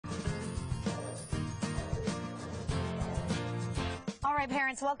right,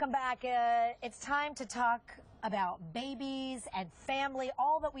 parents, welcome back. It's time to talk about babies and family,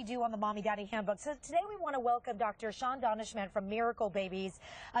 all that we do on the Mommy Daddy Handbook. So today we want to welcome Dr. Daneshmand from Miracle Babies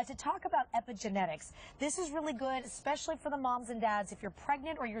to talk about epigenetics. This is really good, especially for the moms and dads. If you're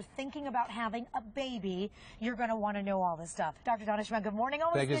pregnant or you're thinking about having a baby, you're going to want to know all this stuff. Dr. Daneshmand, good morning.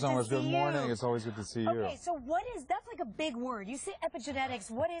 Always Thank you so much. Good morning. It's always good to see you. Okay, so that's like a big word. You say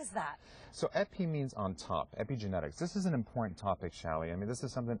epigenetics. What is that? So epi means on top, epigenetics. This is an important topic, Shally. I mean, this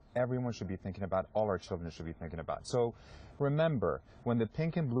is something everyone should be thinking about, all our children should be thinking about. So remember, when the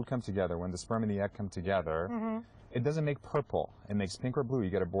pink and blue come together, when the sperm and the egg come together, it doesn't make purple. It makes pink or blue. You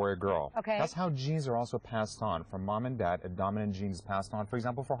get a boy or girl. Okay. That's how genes are also passed on. From mom and dad, a dominant gene is passed on, for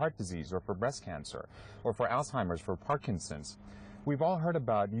example, for heart disease or for breast cancer or for Alzheimer's, for Parkinson's. We've all heard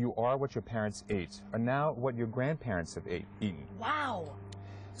about you are what your parents ate, or now what your grandparents have eaten. Wow.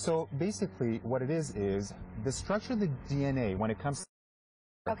 So basically what it is the structure of the DNA, when it comes to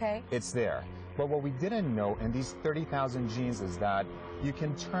it's there. But what we didn't know in these 30,000 genes is that you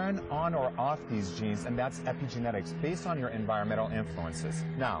can turn on or off these genes, and that's epigenetics based on your environmental influences.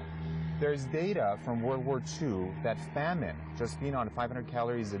 Now, there's data from World War II that famine, just being on 500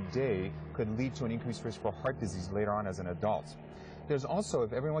 calories a day, could lead to an increased risk for heart disease later on as an adult. There's also,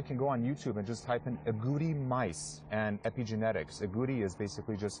 if everyone can go on YouTube and just type in agouti mice and epigenetics. Agouti is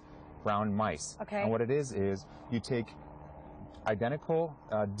basically just brown mice. Okay. And what it is you take identical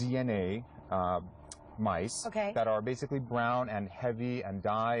DNA mice that are basically brown and heavy and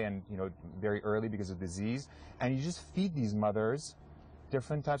die and very early because of disease, and you just feed these mothers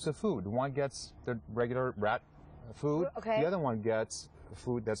different types of food. One gets the regular rat food. The other one gets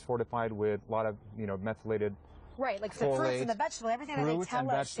food that's fortified with a lot of methylated. Right, like the fruits and the vegetables, everything that they tell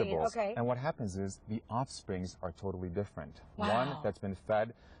us to eat. Okay. And what happens is the offsprings are totally different. Wow. One that's been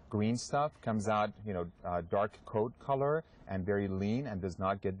fed green stuff comes out, dark coat color and very lean and does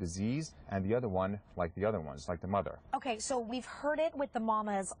not get disease, and the other one, like the other ones, like the mother. Okay, so we've heard it with the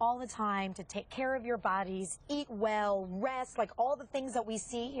mamas all the time to take care of your bodies, eat well, rest, like all the things that we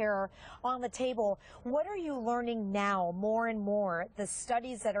see here on the table. What are you learning now more and more, the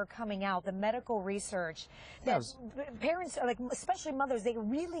studies that are coming out, the medical research, that parents, like especially mothers, they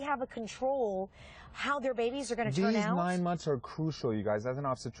really have a control how their babies are going to turn out? These 9 months are crucial, you guys. As an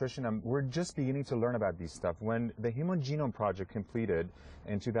obstetrician, we're just beginning to learn about these stuff. When the Human Genome Project completed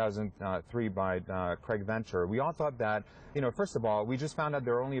in 2003 by Craig Venter, we all thought that, first of all, we just found out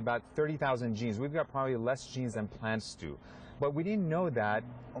there are only about 30,000 genes. We've got probably less genes than plants do. But we didn't know that,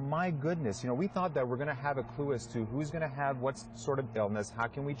 oh my goodness, we thought that we're going to have a clue as to who's going to have what sort of illness, how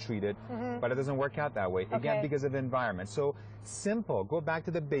can we treat it, but it doesn't work out that way, again, because of the environment. So simple, go back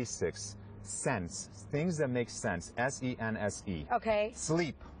to the basics, sense, things that make sense, S-E-N-S-E. Okay.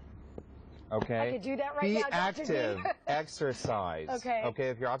 Sleep. Okay. I could do that right now. Be active. Exercise. Okay.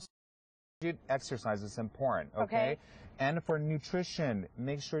 If you're exercise is important. Okay. And for nutrition,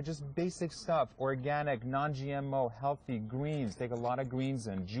 make sure just basic stuff, organic, non-GMO, healthy greens. Take a lot of greens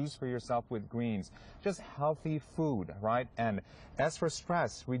and juice for yourself with greens. Just healthy food, right? And as for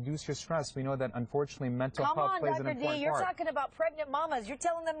stress, reduce your stress. We know that unfortunately mental health plays an important part. Come on, Dr. D, you're talking about pregnant mamas. You're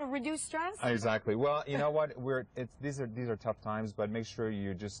telling them to reduce stress? Exactly. Well, you know what? These are tough times, but make sure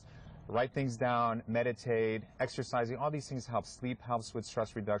you just write things down, meditate, exercising, all these things help. Sleep helps with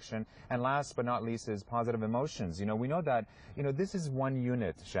stress reduction. And last but not least is positive emotions. We know that, this is one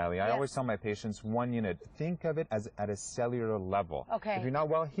unit, Shally. I always tell my patients, one unit. Think of it as at a cellular level. Okay. If you're not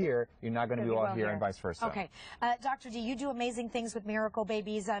well here, you're not going to be well here and vice versa. Okay. Dr. D, you do amazing things with Miracle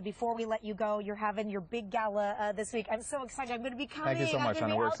Babies. Before we let you go, you're having your big gala this week. I'm so excited. I'm going to be coming. Thank you so much,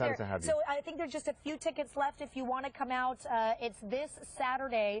 Anna. We're excited to have you. So I think there's just a few tickets left if you want to come out. It's this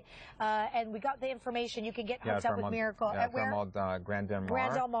Saturday. And we got the information. You can get hooked up with Miracle. Yeah, Grand Del Mar.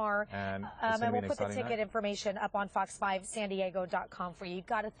 Grand Del Mar. And we'll put the ticket information up on fox5sandiego.com for you. You've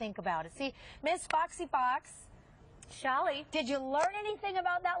got to think about it. See, Miss Foxy Fox. Shally, did you learn anything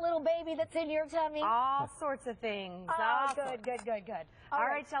about that little baby that's in your tummy? All sorts of things. Oh, good. All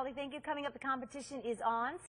right, Shally, thank you. Coming up, the competition is on.